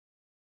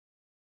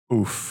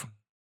Oof.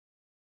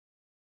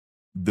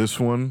 This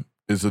one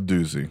is a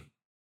doozy.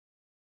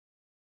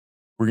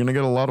 We're going to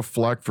get a lot of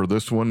flack for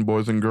this one,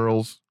 boys and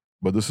girls,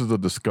 but this is a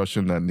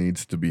discussion that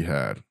needs to be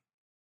had.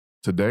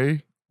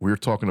 Today, we're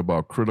talking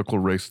about critical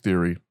race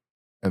theory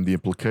and the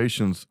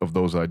implications of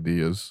those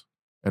ideas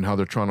and how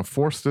they're trying to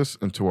force this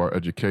into our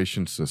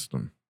education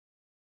system.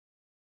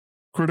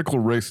 Critical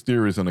race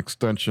theory is an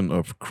extension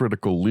of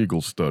critical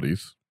legal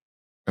studies,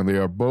 and they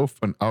are both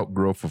an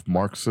outgrowth of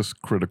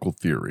Marxist critical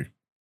theory.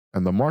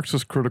 And the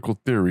Marxist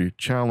critical theory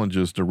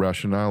challenges the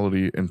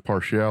rationality,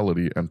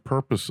 impartiality, and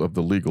purpose of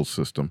the legal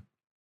system.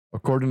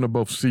 According to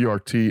both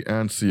CRT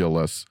and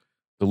CLS,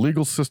 the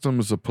legal system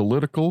is a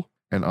political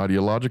and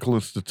ideological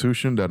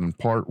institution that in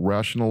part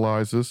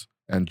rationalizes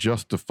and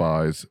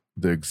justifies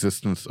the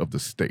existence of the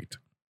state.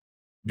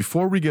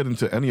 Before we get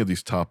into any of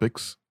these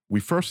topics, we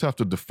first have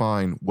to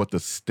define what the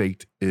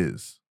state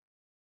is.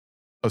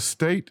 A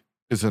state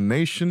is a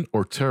nation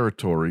or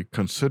territory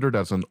considered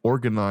as an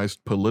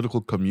organized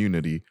political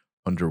community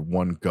under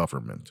one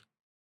government.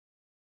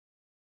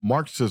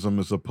 Marxism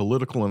is a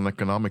political and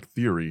economic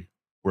theory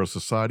where a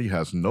society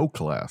has no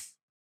class.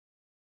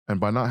 And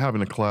by not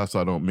having a class,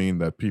 I don't mean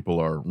that people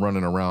are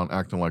running around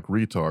acting like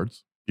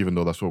retards, even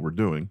though that's what we're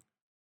doing.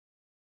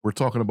 We're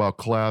talking about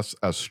class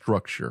as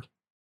structure.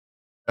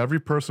 Every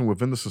person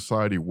within the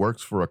society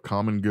works for a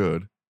common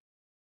good,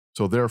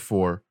 so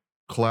therefore,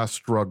 class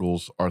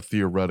struggles are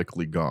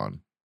theoretically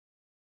gone.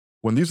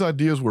 When these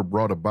ideas were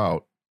brought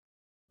about,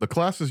 the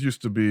classes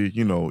used to be,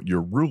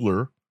 your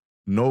ruler,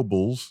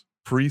 nobles,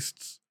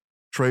 priests,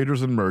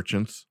 traders and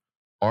merchants,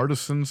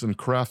 artisans and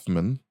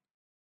craftsmen,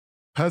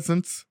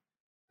 peasants,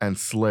 and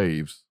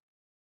slaves.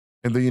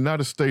 In the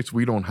United States,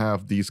 we don't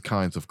have these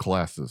kinds of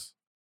classes.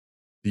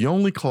 The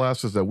only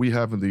classes that we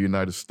have in the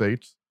United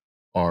States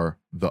are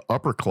the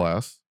upper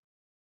class,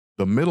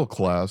 the middle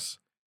class,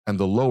 and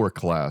the lower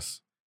class.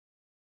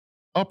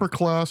 Upper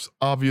class,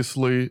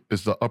 obviously,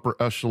 is the upper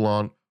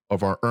echelon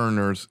of our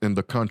earners in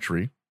the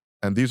country,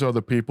 and these are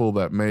the people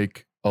that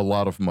make a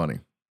lot of money.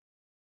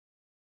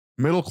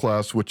 Middle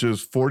class, which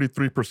is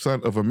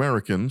 43% of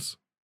Americans,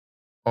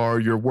 are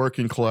your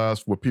working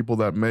class with people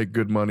that make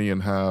good money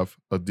and have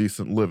a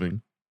decent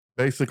living.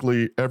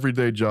 Basically,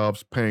 everyday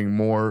jobs paying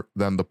more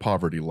than the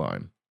poverty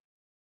line.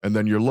 And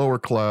then your lower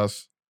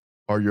class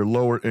are your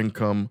lower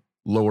income,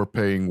 lower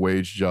paying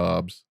wage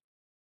jobs,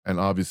 and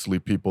obviously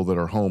people that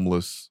are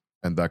homeless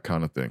and that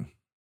kind of thing.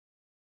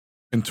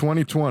 In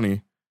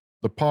 2020,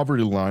 the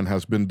poverty line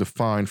has been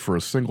defined for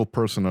a single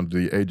person under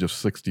the age of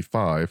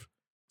 65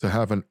 to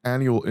have an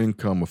annual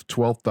income of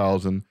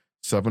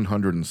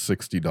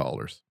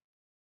 $12,760.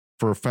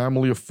 For a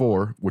family of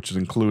four, which is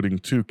including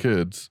two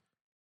kids,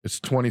 it's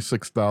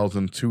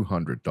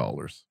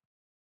 $26,200.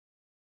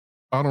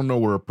 I don't know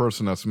where a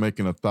person that's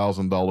making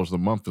 $1,000 a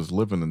month is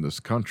living in this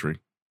country,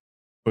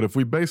 but if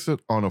we base it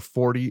on a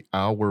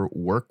 40-hour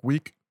work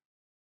week,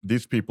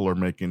 these people are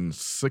making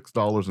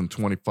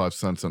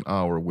 $6.25 an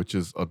hour, which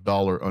is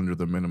 $1 under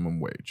the minimum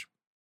wage.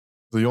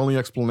 The only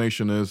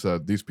explanation is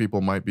that these people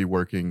might be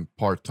working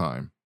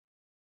part-time.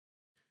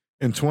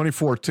 In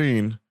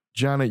 2014,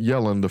 Janet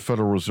Yellen, the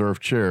Federal Reserve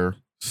Chair,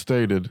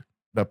 stated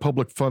that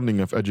public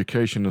funding of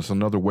education is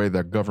another way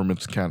that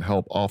governments can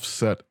help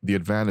offset the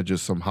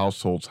advantages some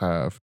households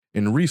have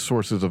in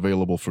resources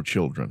available for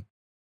children.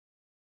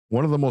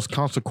 One of the most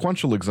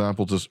consequential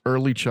examples is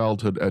early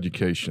childhood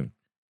education.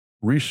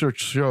 Research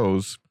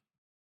shows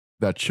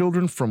that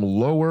children from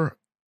lower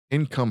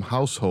income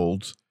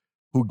households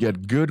who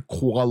get good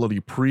quality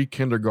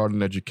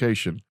pre-kindergarten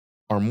education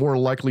are more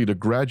likely to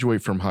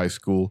graduate from high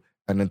school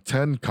and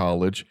attend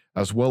college,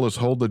 as well as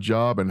hold a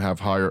job and have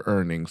higher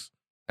earnings,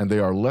 and they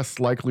are less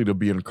likely to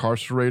be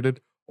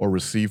incarcerated or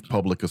receive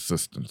public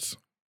assistance.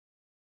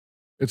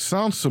 It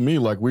sounds to me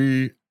like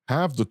we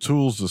have the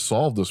tools to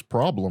solve this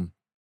problem.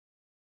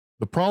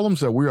 The problems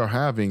that we are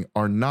having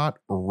are not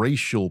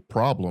racial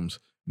problems.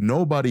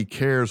 Nobody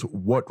cares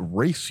what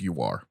race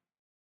you are.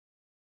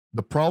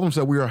 The problems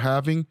that we are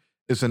having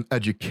is an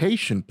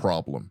education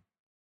problem.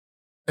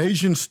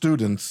 Asian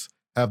students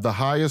have the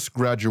highest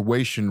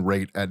graduation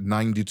rate at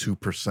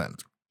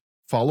 92%,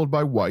 followed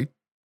by white,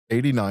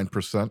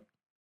 89%,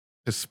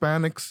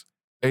 Hispanics,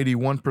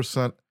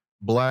 81%,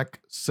 Black,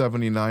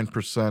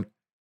 79%,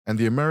 and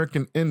the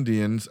American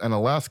Indians and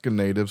Alaska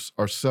Natives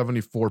are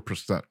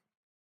 74%.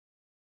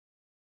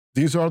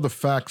 These are the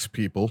facts,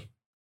 people.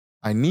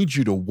 I need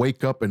you to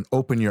wake up and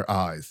open your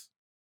eyes.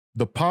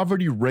 The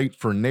poverty rate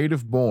for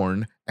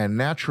native-born and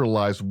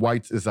naturalized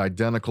whites is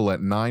identical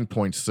at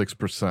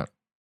 9.6%.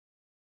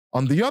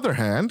 On the other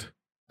hand,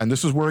 and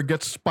this is where it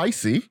gets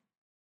spicy,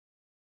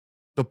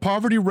 the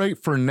poverty rate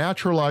for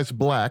naturalized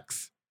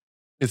blacks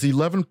is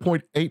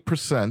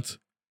 11.8%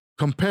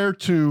 compared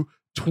to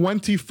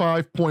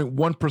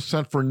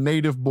 25.1% for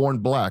native-born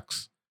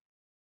blacks.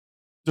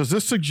 Does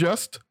this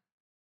suggest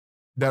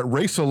that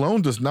race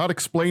alone does not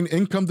explain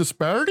income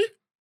disparity?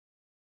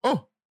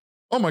 Oh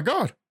my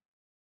God.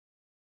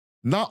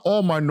 Not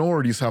all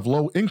minorities have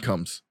low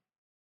incomes.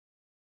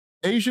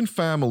 Asian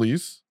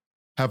families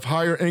have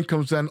higher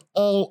incomes than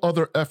all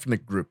other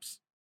ethnic groups.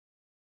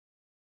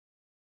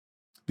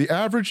 The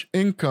average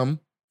income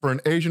for an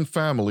Asian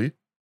family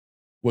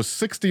was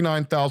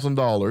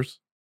 $69,000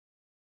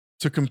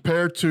 to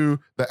compare to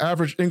the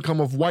average income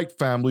of white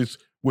families,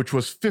 which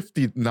was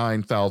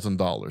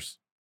 $59,000.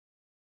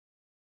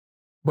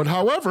 But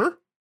however,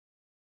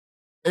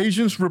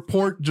 Asians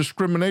report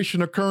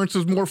discrimination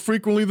occurrences more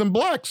frequently than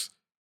blacks.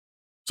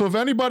 So if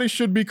anybody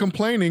should be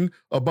complaining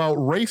about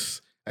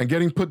race and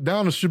getting put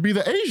down, it should be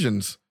the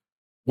Asians.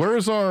 Where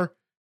is our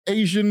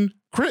Asian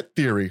crit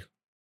theory?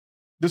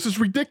 This is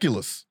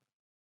ridiculous.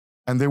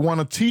 And they want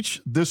to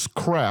teach this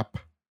crap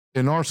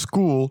in our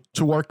school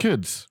to our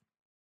kids.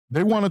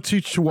 They want to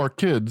teach to our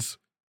kids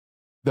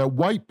that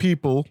white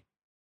people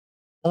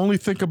only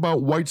think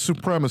about white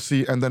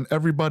supremacy and then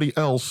everybody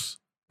else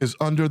is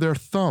under their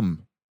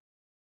thumb.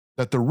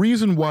 That the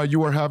reason why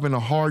you are having a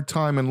hard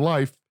time in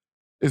life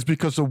is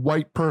because a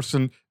white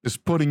person is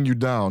putting you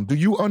down. Do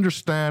you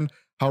understand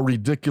how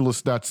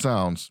ridiculous that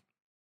sounds?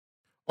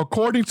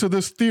 According to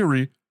this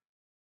theory,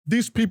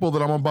 these people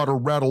that I'm about to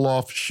rattle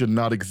off should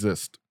not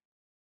exist.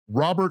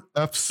 Robert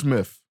F.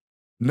 Smith,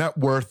 net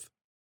worth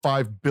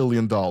 $5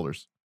 billion.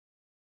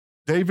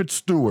 David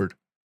Stewart,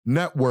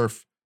 net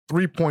worth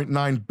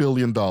 $3.9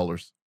 billion.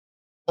 Oprah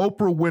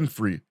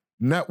Winfrey,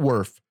 net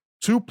worth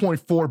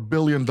 $2.4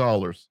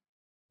 billion.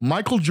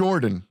 Michael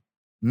Jordan,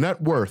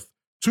 net worth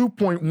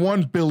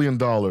 $2.1 billion.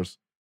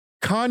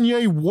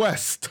 Kanye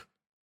West,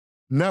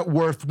 net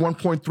worth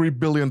 $1.3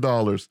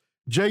 billion.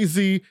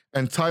 Jay-Z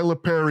and Tyler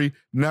Perry,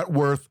 net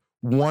worth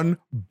 $1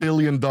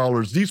 billion.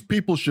 These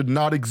people should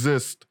not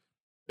exist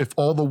if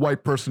all the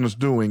white person is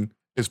doing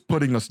is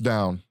putting us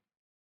down.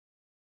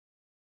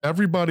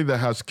 Everybody that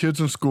has kids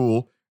in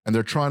school and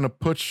they're trying to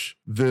push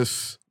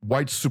this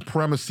white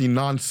supremacy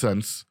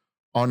nonsense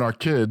on our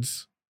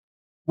kids,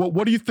 well,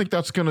 what do you think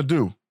that's going to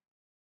do?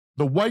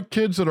 The white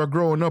kids that are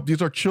growing up,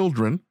 these are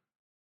children,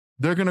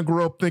 they're going to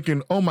grow up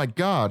thinking, oh my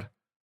God,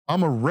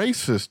 I'm a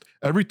racist.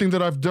 Everything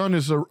that I've done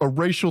is a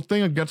racial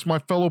thing against my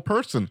fellow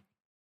person.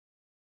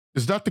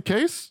 Is that the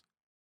case?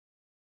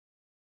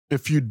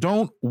 If you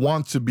don't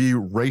want to be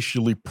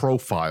racially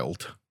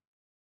profiled,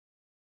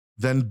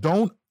 then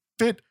don't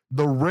fit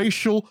the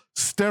racial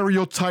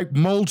stereotype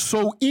mold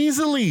so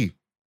easily.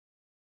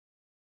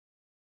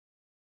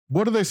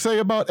 What do they say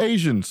about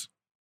Asians?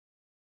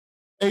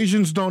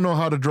 Asians don't know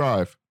how to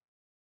drive.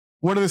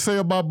 What do they say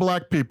about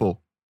black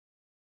people?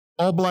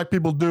 All black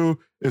people do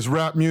is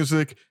rap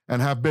music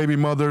and have baby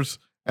mothers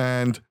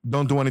and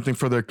don't do anything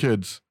for their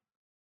kids.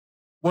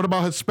 What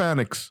about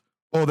Hispanics?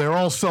 Oh, they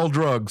all sell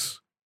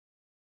drugs.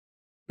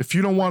 If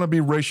you don't want to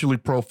be racially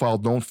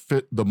profiled, don't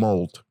fit the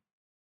mold.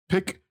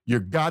 Pick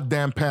your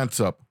goddamn pants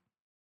up.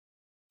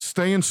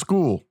 Stay in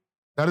school.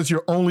 That is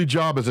your only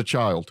job as a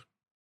child.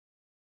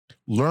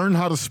 Learn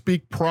how to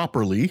speak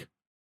properly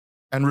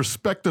and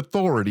respect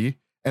authority,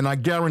 and I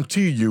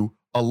guarantee you,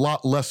 a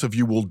lot less of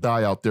you will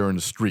die out there in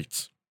the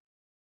streets.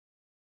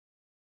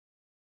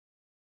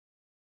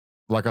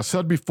 Like I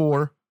said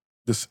before,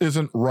 this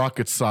isn't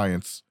rocket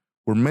science.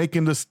 We're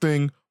making this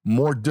thing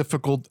more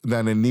difficult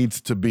than it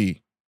needs to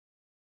be.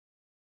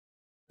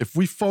 If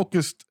we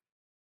focused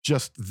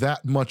just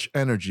that much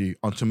energy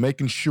onto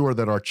making sure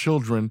that our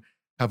children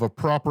have a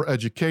proper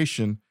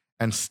education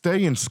and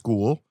stay in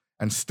school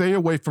and stay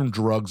away from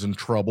drugs and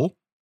trouble,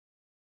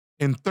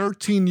 in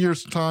 13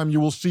 years' time,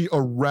 you will see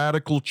a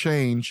radical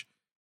change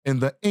in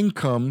the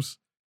incomes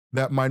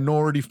that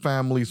minority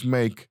families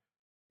make,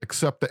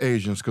 except the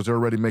Asians, because they're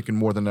already making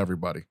more than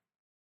everybody.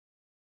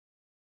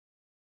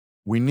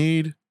 We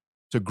need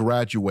to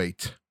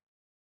graduate.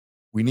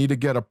 We need to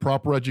get a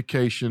proper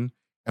education,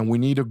 and we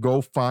need to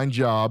go find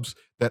jobs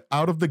that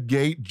out of the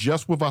gate,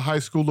 just with a high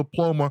school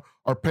diploma,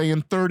 are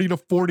paying $30,000 to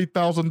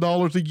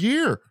 $40,000 a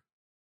year.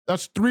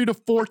 That's 3 to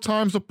 4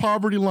 times the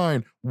poverty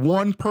line.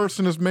 One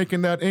person is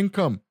making that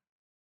income.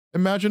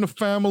 Imagine a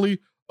family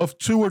of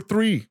 2 or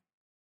 3.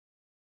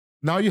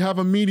 Now you have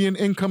a median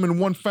income in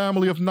one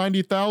family of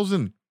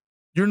 $90,000.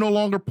 You're no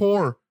longer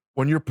poor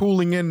when you're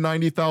pooling in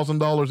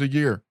 $90,000 a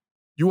year.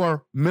 You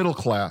are middle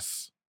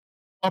class,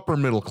 upper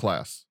middle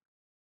class.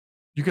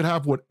 You can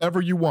have whatever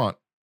you want.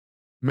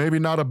 Maybe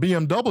not a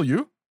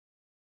BMW,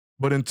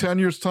 but in 10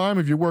 years' time,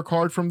 if you work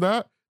hard from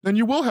that, then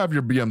you will have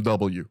your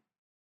BMW.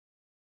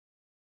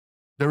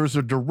 There is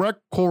a direct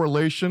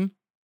correlation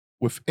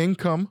with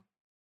income,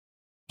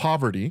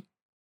 poverty,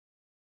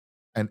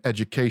 and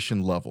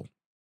education level.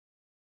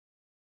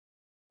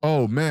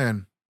 Oh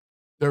man,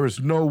 there is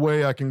no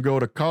way I can go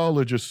to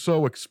college. It's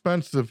so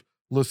expensive.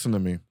 Listen to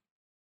me.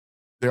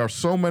 There are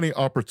so many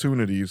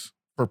opportunities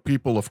for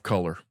people of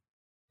color.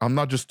 I'm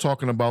not just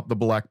talking about the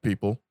black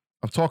people.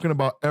 I'm talking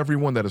about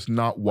everyone that is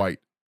not white.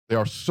 There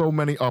are so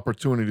many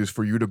opportunities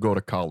for you to go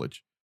to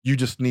college. You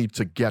just need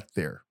to get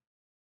there.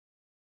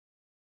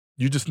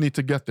 You just need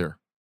to get there.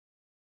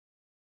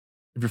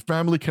 If your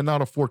family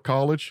cannot afford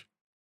college,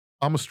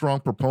 I'm a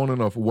strong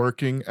proponent of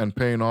working and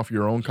paying off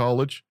your own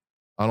college.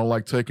 I don't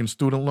like taking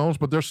student loans,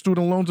 but there's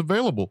student loans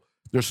available.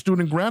 There's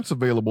student grants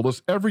available.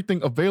 There's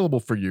everything available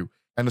for you.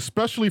 and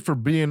especially for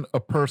being a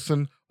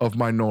person of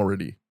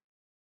minority.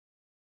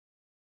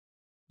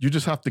 You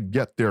just have to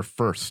get there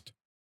first.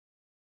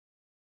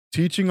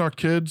 Teaching our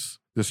kids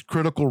this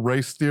critical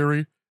race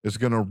theory is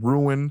going to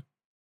ruin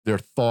their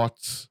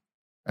thoughts,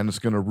 and it's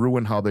going to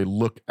ruin how they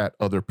look at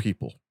other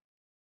people.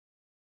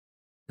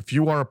 If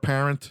you are a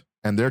parent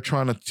and they're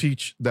trying to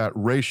teach that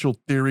racial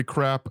theory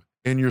crap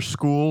in your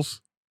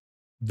schools,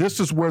 this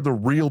is where the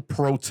real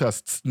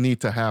protests need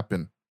to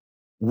happen.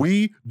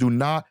 We do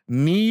not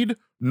need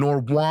nor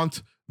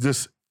want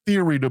this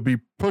theory to be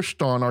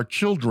pushed on our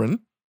children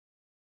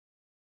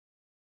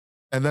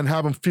and then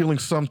have them feeling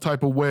some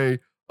type of way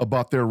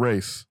about their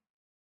race.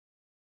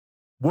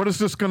 What is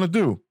this going to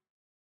do?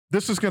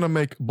 This is going to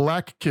make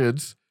black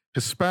kids,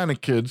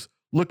 Hispanic kids,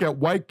 look at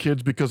white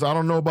kids, because I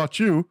don't know about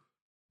you,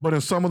 but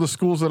in some of the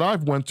schools that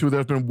I've went to,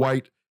 there's been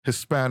white,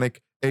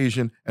 Hispanic,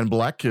 Asian, and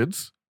black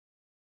kids.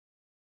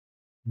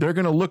 They're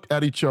going to look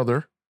at each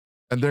other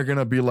and they're going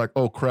to be like,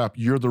 oh crap,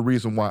 you're the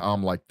reason why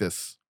I'm like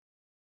this.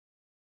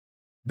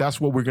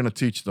 That's what we're going to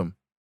teach them.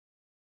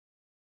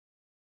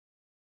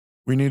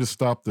 We need to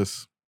stop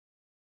this.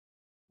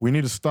 We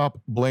need to stop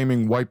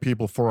blaming white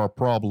people for our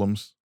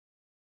problems,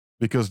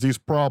 because these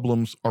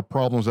problems are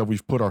problems that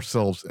we've put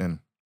ourselves in.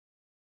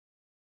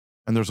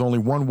 And there's only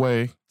one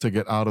way to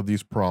get out of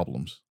these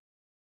problems,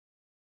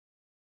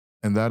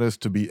 and that is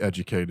to be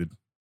educated.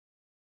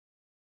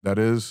 That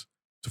is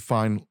to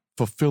find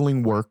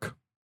fulfilling work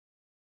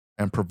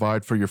and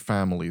provide for your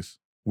families.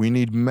 We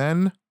need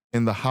men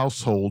in the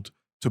household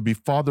to be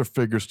father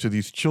figures to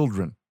these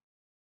children.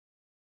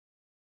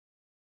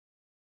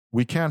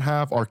 We can't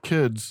have our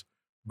kids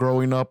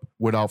growing up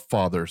without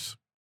fathers.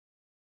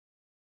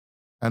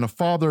 And a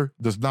father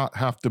does not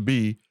have to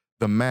be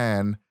the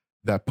man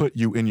that put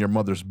you in your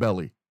mother's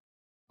belly.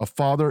 A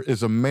father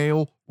is a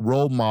male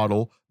role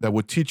model that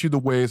would teach you the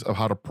ways of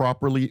how to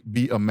properly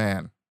be a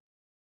man.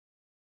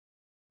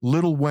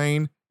 Lil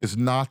Wayne is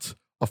not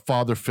a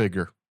father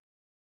figure.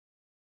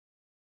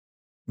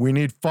 We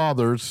need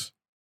fathers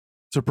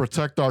to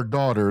protect our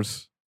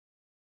daughters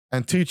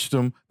and teach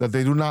them that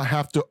they do not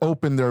have to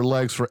open their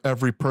legs for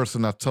every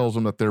person that tells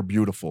them that they're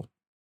beautiful.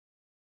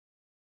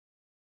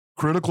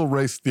 Critical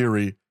race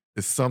theory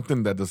is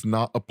something that does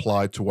not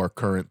apply to our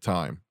current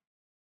time.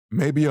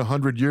 Maybe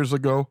 100 years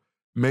ago,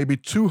 maybe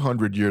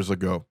 200 years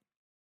ago.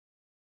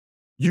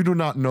 You do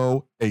not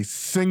know a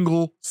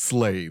single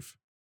slave.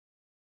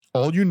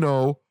 All you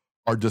know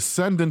are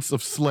descendants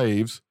of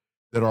slaves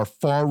that are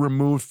far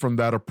removed from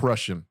that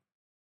oppression.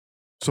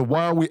 So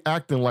why are we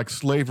acting like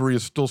slavery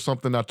is still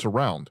something that's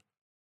around?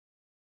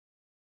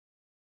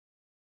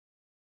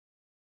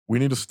 We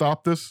need to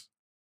stop this,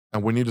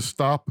 and we need to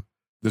stop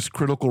this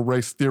critical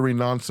race theory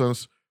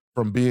nonsense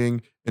from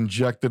being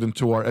injected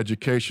into our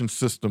education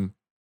system.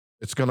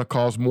 It's going to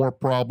cause more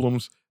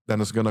problems than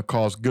it's going to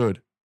cause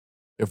good.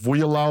 If we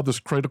allow this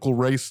critical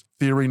race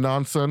theory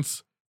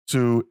nonsense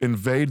to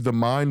invade the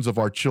minds of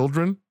our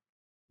children,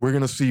 we're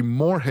going to see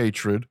more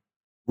hatred,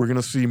 we're going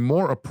to see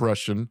more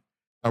oppression,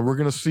 and we're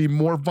going to see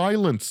more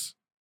violence.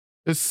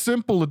 It's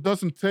simple. It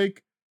doesn't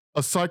take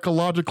a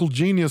psychological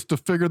genius to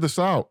figure this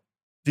out.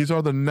 These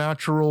are the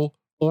natural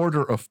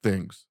order of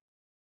things.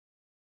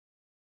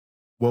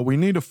 What we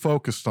need to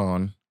focus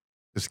on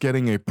is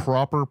getting a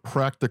proper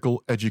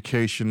practical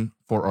education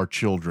for our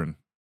children.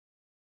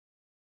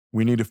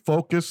 We need to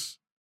focus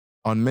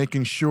on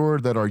making sure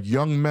that our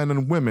young men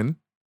and women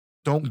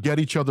don't get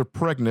each other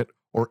pregnant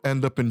or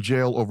end up in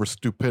jail over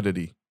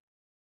stupidity.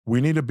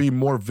 We need to be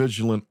more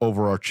vigilant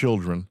over our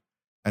children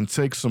and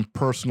take some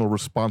personal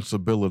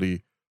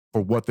responsibility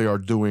for what they are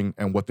doing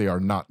and what they are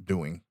not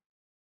doing.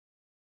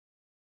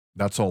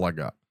 That's all I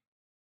got.